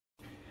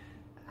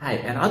Hi,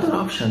 another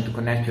option to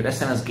connect your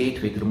SMS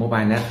gateway to the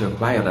mobile network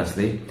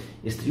wirelessly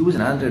is to use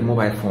an Android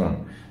mobile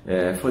phone.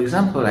 For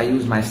example, I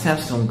use my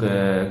Samsung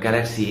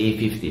Galaxy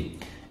A50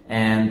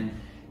 and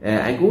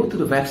I go to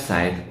the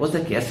website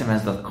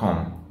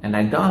ozekisms.com and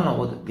I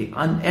download the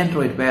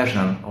Android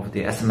version of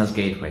the SMS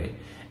gateway.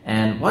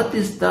 And what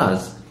this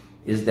does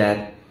is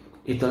that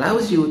it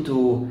allows you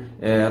to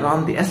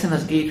run the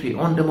SMS gateway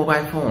on the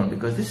mobile phone,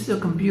 because this is a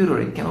computer.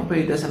 It can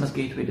operate the SMS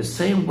gateway the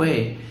same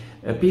way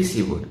a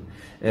PC would.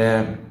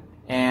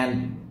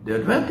 And the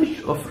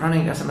advantage of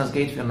running SMS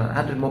gateway on an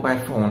Android mobile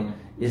phone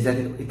is that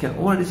it can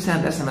already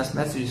send SMS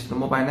messages to the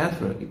mobile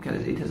network.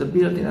 It has a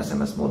built-in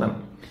SMS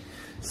modem.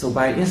 So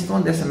by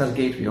installing the SMS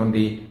gateway on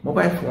the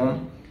mobile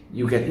phone,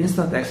 you get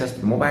instant access to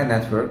the mobile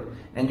network,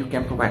 and you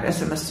can provide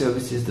SMS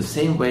services the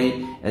same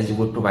way as you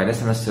would provide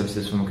SMS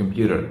services from a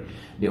computer.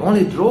 The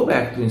only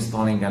drawback to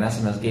installing an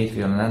SMS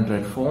gateway on an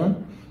Android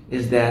phone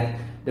is that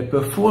the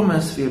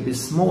performance will be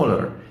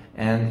smaller,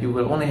 and you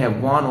will only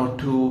have one or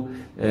two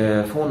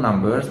phone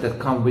numbers that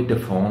come with the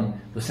phone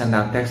to send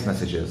out text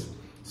messages.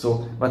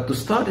 So, but to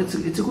start, it's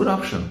a good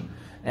option,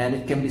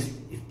 and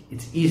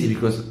it's easy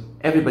because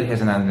everybody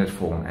has an Android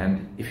phone,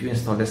 and if you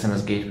install the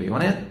SMS gateway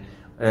on it,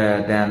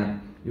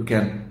 then you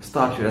can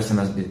start your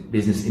SMS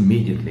business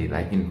immediately,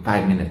 like in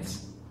 5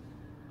 minutes.